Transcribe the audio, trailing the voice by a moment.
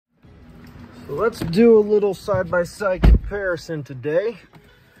Let's do a little side-by-side comparison today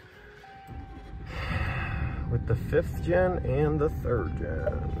with the 5th gen and the 3rd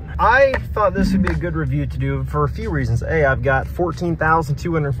gen. I thought this would be a good review to do for a few reasons. A, I've got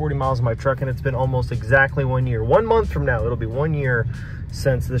 14,240 miles on my truck, and it's been almost exactly 1 year. 1 month from now, it'll be 1 year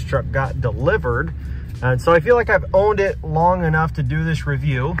since this truck got delivered. And so I feel like I've owned it long enough to do this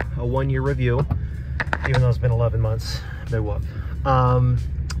review, a 1 year review, even though it's been 11 months. They whoop.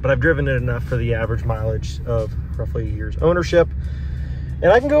 But I've driven it enough for the average mileage of roughly a year's ownership.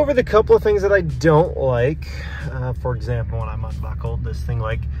 And I can go over the couple of things that I don't like. For example, when I'm unbuckled, this thing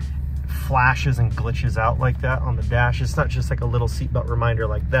like flashes and glitches out like that on the dash. It's not just like a little seatbelt reminder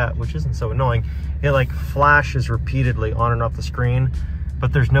like that, which isn't so annoying. It like flashes repeatedly on and off the screen,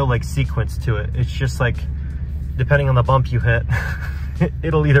 but there's no like sequence to it. It's just like, depending on the bump you hit,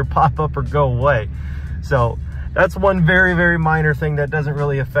 it'll either pop up or go away. So that's one very, very minor thing that doesn't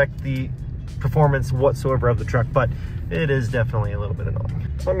really affect the performance whatsoever of the truck, but it is definitely a little bit annoying.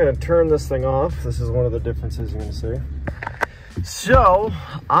 So I'm gonna turn this thing off. This is one of the differences you're gonna see. So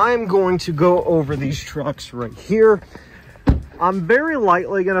I'm going to go over these trucks right here. I'm very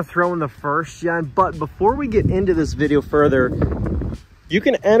lightly gonna throw in the 1st gen, but before we get into this video further, you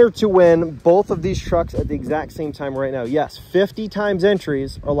can enter to win both of these trucks at the exact same time right now. Yes, 50 times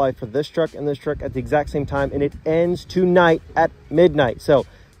entries are live for this truck and this truck at the exact same time, and it ends tonight at midnight. So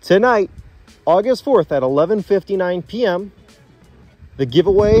tonight, August 4th at 11:59 p.m., the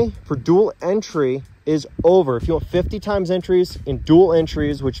giveaway for dual entry is over. If you want 50 times entries in dual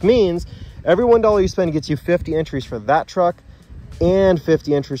entries, which means every $1 you spend gets you 50 entries for that truck and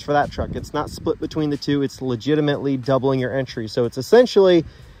 50 entries for that truck. It's not split between the two. It's legitimately doubling your entry. So it's essentially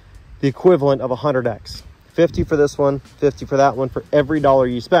the equivalent of 100x. 50 for this one, 50 for that one, for every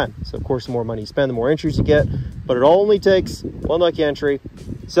 $1 you spend. So of course, the more money you spend, the more entries you get, but it only takes one lucky entry.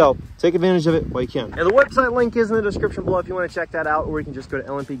 So take advantage of it while you can. And the website link is in the description below if you want to check that out, or you can just go to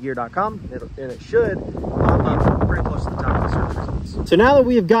lmpgear.com and it should pop up pretty close to the top of the search results. So now that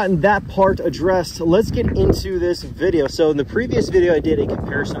we have gotten that part addressed, let's get into this video. So in the previous video, I did a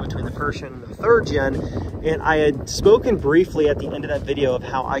comparison between the 1st gen and the 3rd gen, and I had spoken briefly at the end of that video of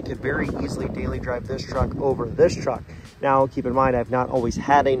how I could very easily daily drive this truck over this truck. Now, keep in mind, I've not always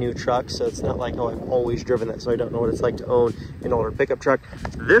had a new truck, so it's not like, oh, I've always driven that, so I don't know what it's like to own an older pickup truck.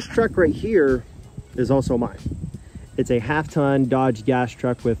 This truck right here is also mine. It's a half-ton Dodge gas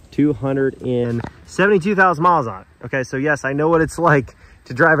truck with 272,000 miles on it. Okay, so yes, I know what it's like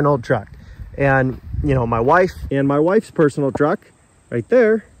to drive an old truck. And, you know, my wife's personal truck right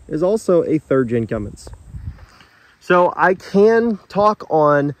there is also a 3rd gen Cummins. So I can talk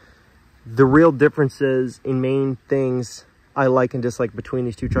on the real differences in main things I like and dislike between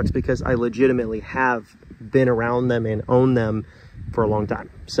these two trucks, because I legitimately have been around them and owned them for a long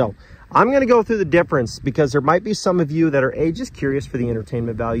time. So I'm going to go through the difference, because there might be some of you that are just curious for the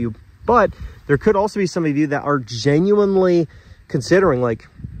entertainment value, but there could also be some of you that are genuinely considering, like,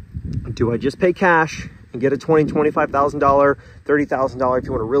 do I just pay cash and get a $20,000, $25,000, $30,000 if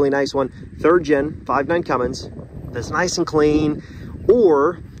you want a really nice one, 3rd gen 5.9 Cummins that's nice and clean,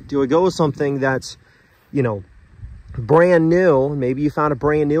 or do I go with something that's, you know, brand new? Maybe you found a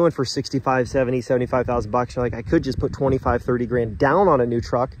brand new one for 65, 70, 75,000 bucks. You're like, I could just put 25, 30 grand down on a new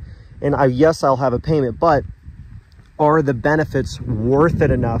truck, and yes, I'll have a payment, but are the benefits worth it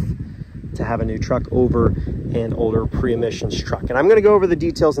enough to have a new truck over an older pre-emissions truck? And I'm going to go over the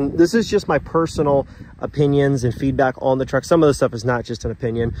details, and this is just my personal opinions and feedback on the truck. Some of the stuff is not just an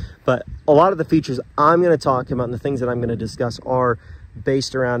opinion, but a lot of the features I'm going to talk about and the things that I'm going to discuss are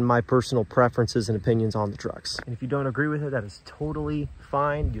based around my personal preferences and opinions on the trucks. And if you don't agree with it, that is totally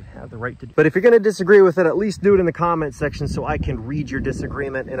fine. You have the right to do it. But if you're going to disagree with it, at least do it in the comment section so I can read your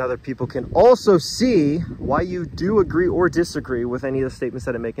disagreement and other people can also see why you do agree or disagree with any of the statements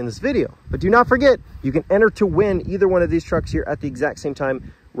that I make in this video. But do not forget, you can enter to win either one of these trucks here at the exact same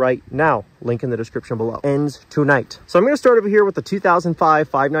time right now. Link in the description below. Ends tonight. So I'm going to start over here with the 2005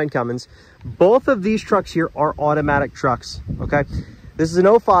 5.9 Cummins. Both of these trucks here are automatic trucks, okay? This is an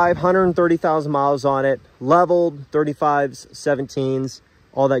 05, 130,000 miles on it, leveled, 35s, 17s,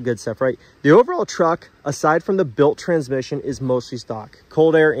 all that good stuff, right? The overall truck, aside from the built transmission, is mostly stock.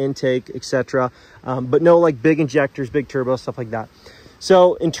 Cold air intake, etc. But no like big injectors, big turbo, stuff like that.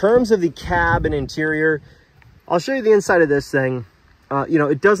 So in terms of the cab and interior, I'll show you the inside of this thing. You know,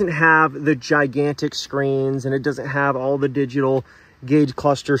 it doesn't have the gigantic screens, and it doesn't have all the digital gauge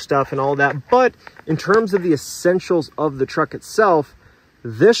cluster stuff and all that. But in terms of the essentials of the truck itself,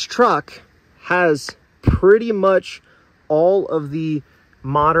 this truck has pretty much all of the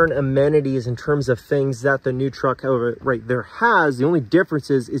modern amenities in terms of things that the new truck right there has. The only difference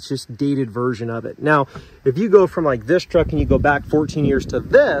is it's just dated version of it. Now, if you go from like this truck and you go back 14 years to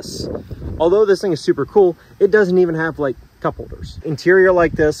this, although this thing is super cool, it doesn't even have like cup holders. Interior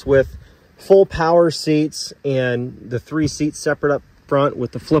like this with full power seats and the 3 seats separate up front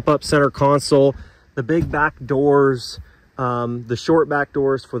with the flip up center console, the big back doors, the short back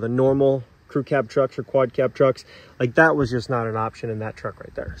doors for the normal crew cab trucks or quad cab trucks. Like that was just not an option in that truck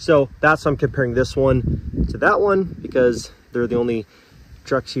right there. So that's why I'm comparing this one to that one, because they're the only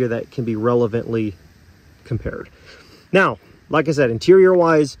trucks here that can be relevantly compared. Now, like I said, interior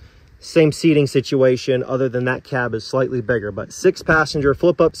wise, same seating situation, other than that cab is slightly bigger, but 6-passenger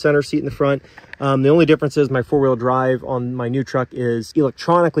flip up center seat in the front. The only difference is my 4-wheel drive on my new truck is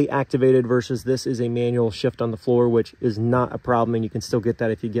electronically activated versus this is a manual shift on the floor, which is not a problem. And you can still get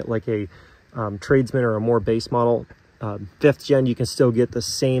that if you get like a tradesman or a more base model. 5th gen, you can still get the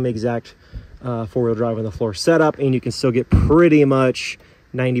same exact 4-wheel drive on the floor setup, and you can still get pretty much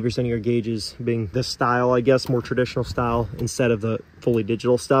 90% of your gauges being this style, I guess, more traditional style instead of the fully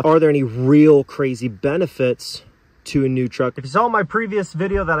digital stuff. Are there any real crazy benefits to a new truck? If you saw my previous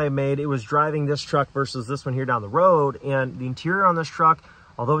video that I made, it was driving this truck versus this one here down the road, and the interior on this truck,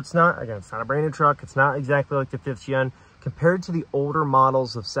 although it's not, again, it's not a brand new truck, it's not exactly like the 5th gen, compared to the older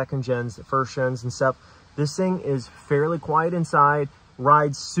models of 2nd gens, the 1st gens and stuff, this thing is fairly quiet inside,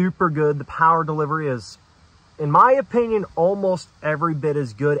 rides super good. The power delivery is, in my opinion, almost every bit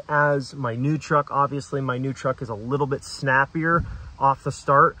as good as my new truck. Obviously, my new truck is a little bit snappier off the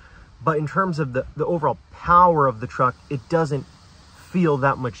start, but in terms of the overall power of the truck, it doesn't feel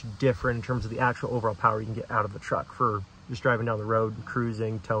that much different in terms of the actual overall power you can get out of the truck for just driving down the road,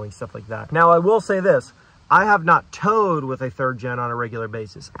 cruising, towing, stuff like that. Now, I will say this. I have not towed with a 3rd gen on a regular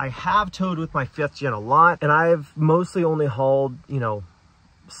basis. I have towed with my 5th gen a lot, and I've mostly only hauled, you know,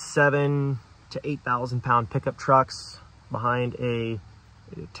 7,000 to 8,000 pound pickup trucks behind a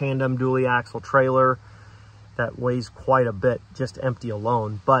tandem dually axle trailer that weighs quite a bit, just empty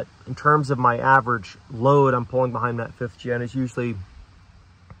alone. But in terms of my average load I'm pulling behind that 5th gen is usually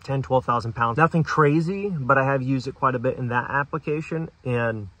 10, 12,000 pounds. Nothing crazy, but I have used it quite a bit in that application.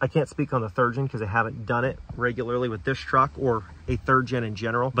 And I can't speak on the 3rd gen because I haven't done it regularly with this truck or a 3rd gen in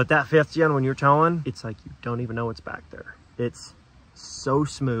general. But that 5th gen, when you're towing, it's like you don't even know what's back there. It's so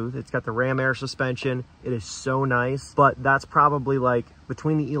smooth. It's got the ram air suspension. It is so nice. But that's probably like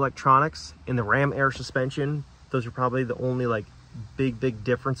between the electronics and the ram air suspension, those are probably the only like big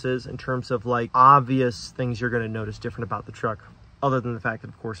differences in terms of like obvious things you're going to notice different about the truck. Other than the fact that,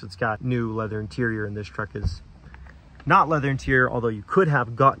 of course, it's got new leather interior, and this truck is not leather interior, although you could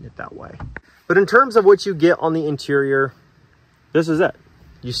have gotten it that way. But in terms of what you get on the interior, this is it.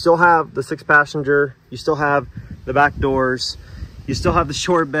 You still have the 6-passenger, you still have the back doors, you still have the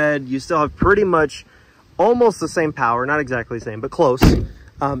short bed, you still have pretty much almost the same power, not exactly the same, but close.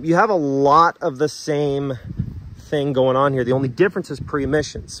 You have a lot of the same thing going on here. The only difference is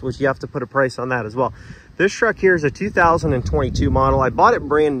pre-emissions, which you have to put a price on that as well. This truck here is a 2022 model. I bought it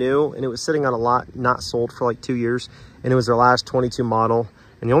brand new, and it was sitting on a lot, not sold for like 2 years, and it was their last 22 model.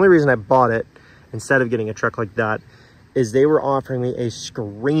 And the only reason I bought it instead of getting a truck like that is they were offering me a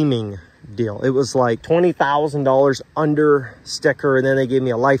screaming deal. It was like $20,000 under sticker, and then they gave me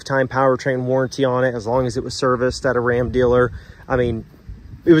a lifetime powertrain warranty on it as long as it was serviced at a Ram dealer. I mean,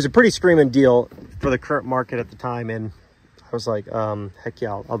 it was a pretty screaming deal for the current market at the time, and I was like, heck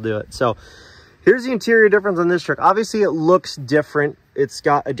yeah, I'll do it. So here's the interior difference on this truck. Obviously, it looks different. It's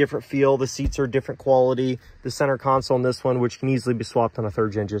got a different feel. The seats are different quality. The center console on this one, which can easily be swapped on a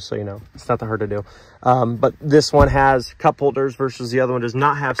 3rd gen, just so you know. It's not that hard to do. But this one has cup holders versus the other one does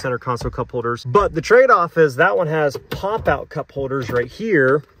not have center console cup holders. But the trade-off is that one has pop-out cup holders right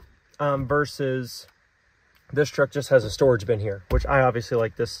here versus this truck just has a storage bin here, which I obviously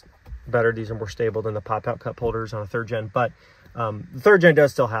like this better. These are more stable than the pop-out cup holders on a 3rd gen. But the 3rd gen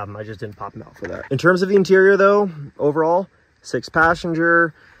does still have them. I just didn't pop them out for that. In terms of the interior, though, overall,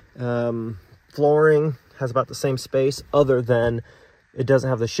 6-passenger, flooring has about the same space, other than it doesn't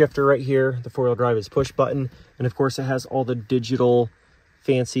have the shifter right here. The 4-wheel drive is push button, and of course it has all the digital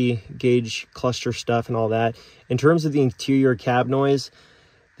fancy gauge cluster stuff and all that. In terms of the interior cab noise,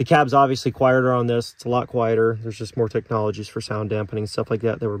 the cab's obviously quieter on this. It's a lot quieter. There's just more technologies for sound dampening, stuff like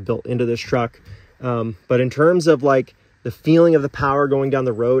that were built into this truck. But in terms of like the feeling of the power going down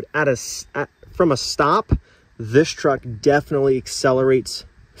the road from a stop, this truck definitely accelerates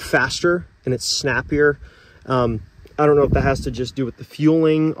faster and it's snappier. I don't know if that has to just do with the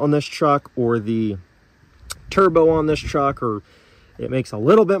fueling on this truck or the turbo on this truck, or it makes a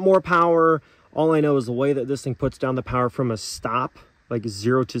little bit more power. All I know is the way that this thing puts down the power from a stop, like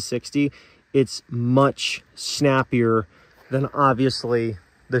 0 to 60, it's much snappier than obviously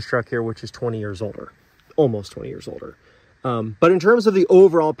this truck here, which is 20 years older, almost 20 years older. But in terms of the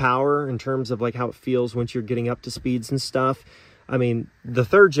overall power, in terms of like how it feels once you're getting up to speeds and stuff, I mean, the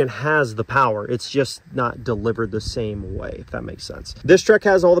third gen has the power. It's just not delivered the same way, if that makes sense. This truck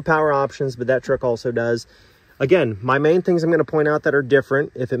has all the power options, but that truck also does. Again, my main things I'm going to point out that are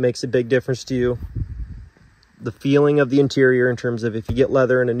different, if it makes a big difference to you, the feeling of the interior in terms of if you get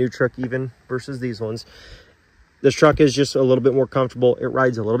leather in a new truck even versus these ones. This truck is just a little bit more comfortable. It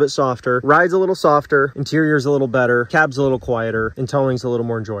rides a little bit softer, interior is a little better, cab's a little quieter, and towing's a little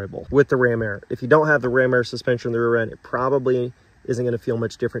more enjoyable with the Ram Air. If you don't have the Ram Air suspension in the rear end, it probably isn't going to feel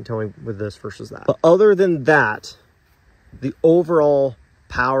much different towing with this versus that. But other than that, the overall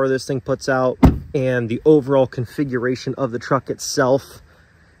power this thing puts out and the overall configuration of the truck itself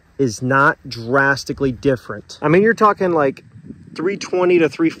is not drastically different. I mean, you're talking like 320 to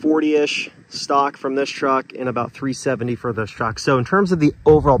 340-ish stock from this truck and about 370 for this truck. So in terms of the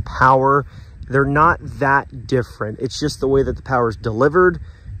overall power, they're not that different. It's just the way that the power is delivered.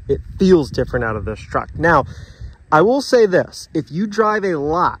 It feels different out of this truck. Now, I will say this, if you drive a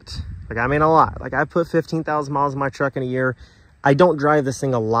lot, like I mean a lot, like I put 15,000 miles in my truck in a year, I don't drive this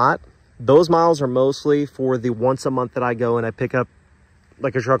thing a lot. Those miles are mostly for the once a month that I go and I pick up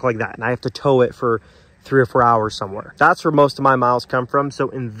like a truck like that and I have to tow it for 3 or 4 hours somewhere. That's where most of my miles come from. So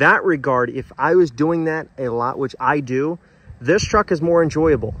in that regard, if I was doing that a lot, which I do, this truck is more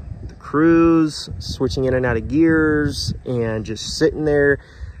enjoyable. The cruise, switching in and out of gears, and just sitting there,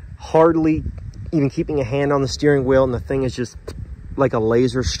 hardly even keeping a hand on the steering wheel, and the thing is just like a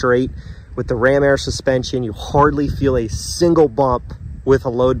laser straight. With the Ram Air suspension, you hardly feel a single bump with a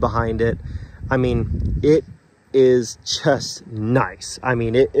load behind it. I mean, it is just nice. I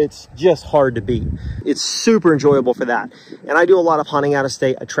mean, it's just hard to beat. It's super enjoyable for that. And I do a lot of hunting out of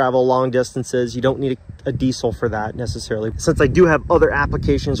state. I travel long distances. You don't need a diesel for that necessarily. Since I do have other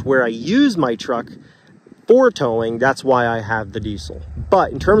applications where I use my truck for towing, that's why I have the diesel.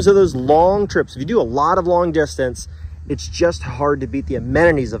 But in terms of those long trips, if you do a lot of long distance, it's just hard to beat the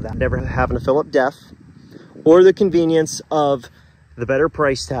amenities of that. Never having to fill up DEF or the convenience of the better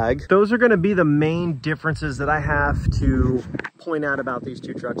price tag. Those are going to be the main differences that I have to point out about these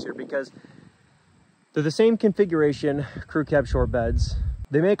two trucks here, because they're the same configuration, crew cab short beds.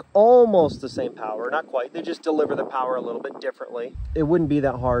 They make almost the same power, not quite. They just deliver the power a little bit differently. It wouldn't be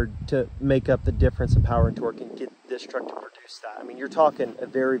that hard to make up the difference in power and torque and get this truck to produce that. I mean, you're talking a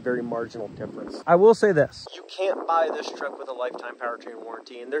very, very marginal difference. I will say this, you can't buy this truck with a lifetime powertrain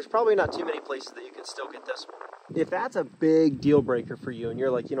warranty, and there's probably not too many places that you can still get this one. If that's a big deal breaker for you and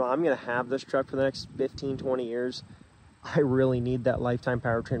you're like, you know, I'm gonna have this truck for the next 15, 20 years, I really need that lifetime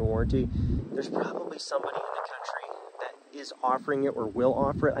powertrain warranty, there's probably somebody in the country that is offering it or will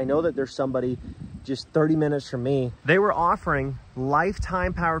offer it. I know that there's somebody just 30 minutes from me. They were offering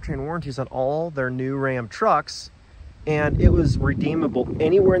lifetime powertrain warranties on all their new Ram trucks, and it was redeemable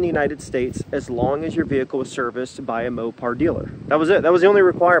anywhere in the United States as long as your vehicle was serviced by a Mopar dealer. That was it. That was the only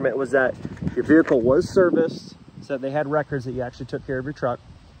requirement, was that your vehicle was serviced, so they had records that you actually took care of your truck.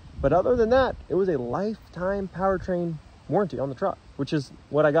 But other than that, it was a lifetime powertrain warranty on the truck, which is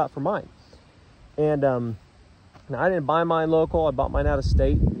what I got for mine. And now I didn't buy mine local. I bought mine out of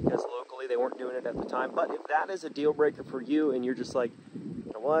state because locally they weren't doing it at the time. But if that is a deal breaker for you and you're just like,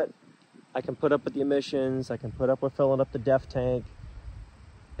 you know what, I can put up with the emissions, I can put up with filling up the DEF tank.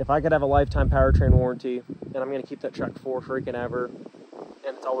 If I could have a lifetime powertrain warranty, and I'm going to keep that truck for freaking ever,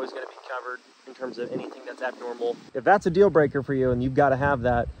 and it's always going to be covered in terms of anything that's abnormal. If that's a deal breaker for you and you've got to have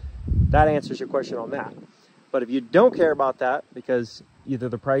that, that answers your question on that. But if you don't care about that because either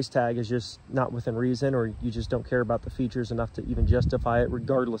the price tag is just not within reason or you just don't care about the features enough to even justify it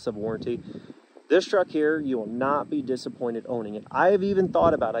regardless of warranty, this truck here, you will not be disappointed owning it. I have even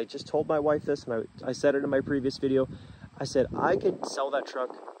thought about it. I just told my wife this, and I said it in my previous video. I said I could sell that truck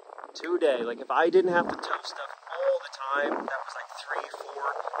today. Like, if I didn't have to tow stuff all the time, that was like 3, 4,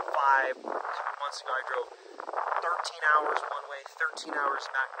 5, a couple months ago, I drove 13 hours one way, 13 hours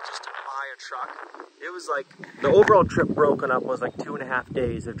back just to buy a truck. It was like, the overall trip broken up was like 2.5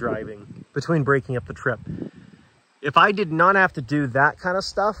 days of driving between breaking up the trip. If I did not have to do that kind of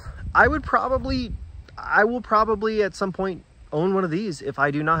stuff, I will probably at some point own one of these if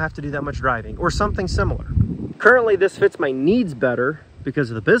I do not have to do that much driving or something similar. Currently, this fits my needs better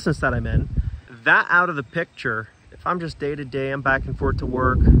because of the business that I'm in. That out of the picture, if I'm just day to day, I'm back and forth to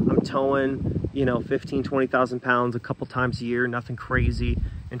work, I'm towing, you know, 15, 20,000 pounds a couple times a year, nothing crazy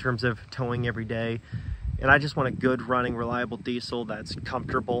in terms of towing every day. And I just want a good running, reliable diesel that's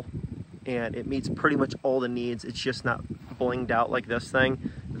comfortable and it meets pretty much all the needs. It's just not blinged out like this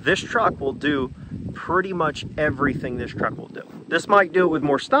thing. This truck will do pretty much everything this truck will do. This might do it with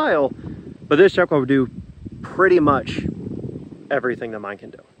more style, but this truck will do pretty much everything that mine can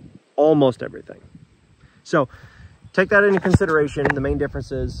do. Almost everything. So take that into consideration. The main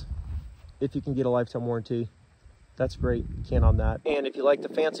difference is if you can get a lifetime warranty, that's great. You can on that. And if you like the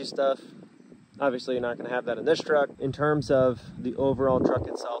fancy stuff, obviously you're not going to have that in this truck. In terms of the overall truck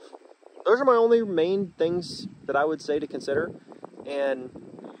itself, those are my only main things that I would say to consider. And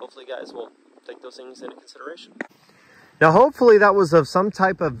hopefully you guys will take those things into consideration. Now, hopefully that was of some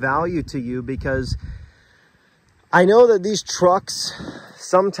type of value to you, because I know that these trucks,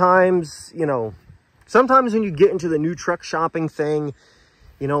 sometimes, you know, sometimes when you get into the new truck shopping thing,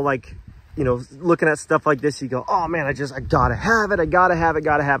 you know, like, you know, looking at stuff like this, you go, oh man, I gotta have it. I gotta have it,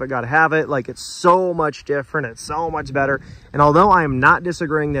 gotta have it, gotta have it. Like, it's so much different. It's so much better. And although I am not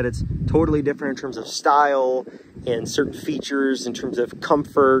disagreeing that it's totally different in terms of style and certain features, in terms of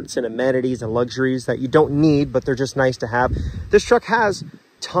comforts and amenities and luxuries that you don't need, but they're just nice to have, this truck has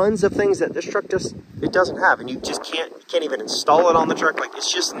tons of things that this truck just, it doesn't have. And you just can't even install it on the truck. Like,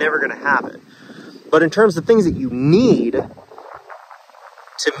 it's just never gonna have it. But in terms of things that you need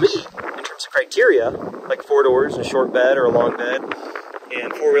to meet, in terms of criteria, like 4 doors and a short bed or a long bed,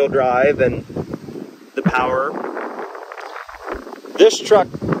 and 4-wheel drive and the power, this truck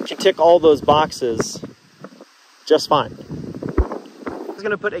can tick all those boxes just fine. I was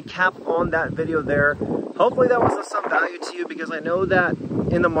gonna put a cap on that video there. Hopefully that was of some value to you, because I know that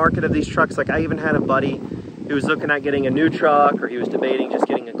in the market of these trucks, like, I even had a buddy who was looking at getting a new truck, or he was debating just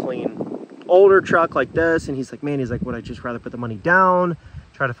getting a clean older truck like this, and he's like, man, he's like, would I just rather put the money down,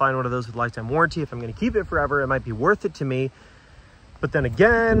 try to find one of those with lifetime warranty? If I'm going to keep it forever, it might be worth it to me. But then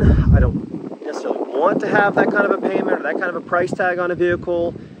again, I don't necessarily want to have that kind of a payment or that kind of a price tag on a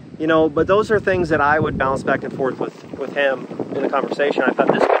vehicle, you know. But those are things that I would bounce back and forth with him in the conversation. I thought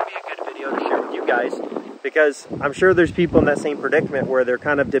this would be a good video to share with you guys, because I'm sure there's people in that same predicament where they're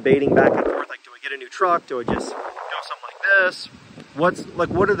kind of debating back and forth, like, do I get a new truck? Do I just, you know, something like this?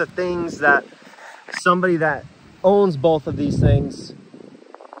 What are the things that somebody that owns both of these things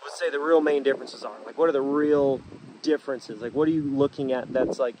would say the real main differences are? Like, what are the real differences? Like, what are you looking at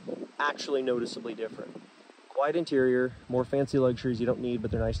that's like actually noticeably different? Wide interior, more fancy luxuries you don't need,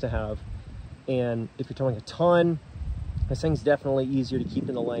 but they're nice to have. And if you're towing a ton, this thing's definitely easier to keep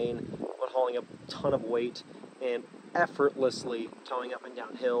in the lane when hauling up a ton of weight and effortlessly towing up and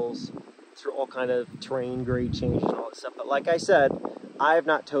down hills through all kind of terrain, grade changes and all that stuff. But like I said, I have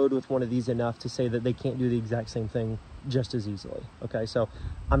not towed with one of these enough to say that they can't do the exact same thing just as easily. Okay, so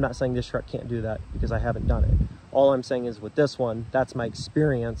I'm not saying this truck can't do that, because I haven't done it. All I'm saying is with this one, that's my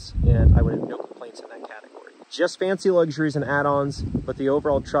experience, and I would have no complaints in that category. Just fancy luxuries and add-ons, but the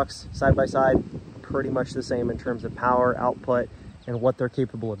overall trucks side by side, pretty much the same in terms of power, output, and what they're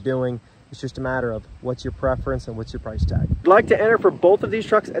capable of doing. It's just a matter of what's your preference and what's your price tag. If you'd like to enter for both of these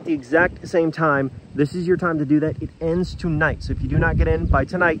trucks at the exact same time, this is your time to do that. It ends tonight. So if you do not get in by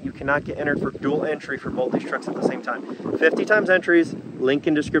tonight, you cannot get entered for dual entry for both these trucks at the same time. 50 times entries, link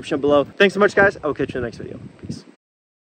in description below. Thanks so much, guys. I will catch you in the next video. Peace.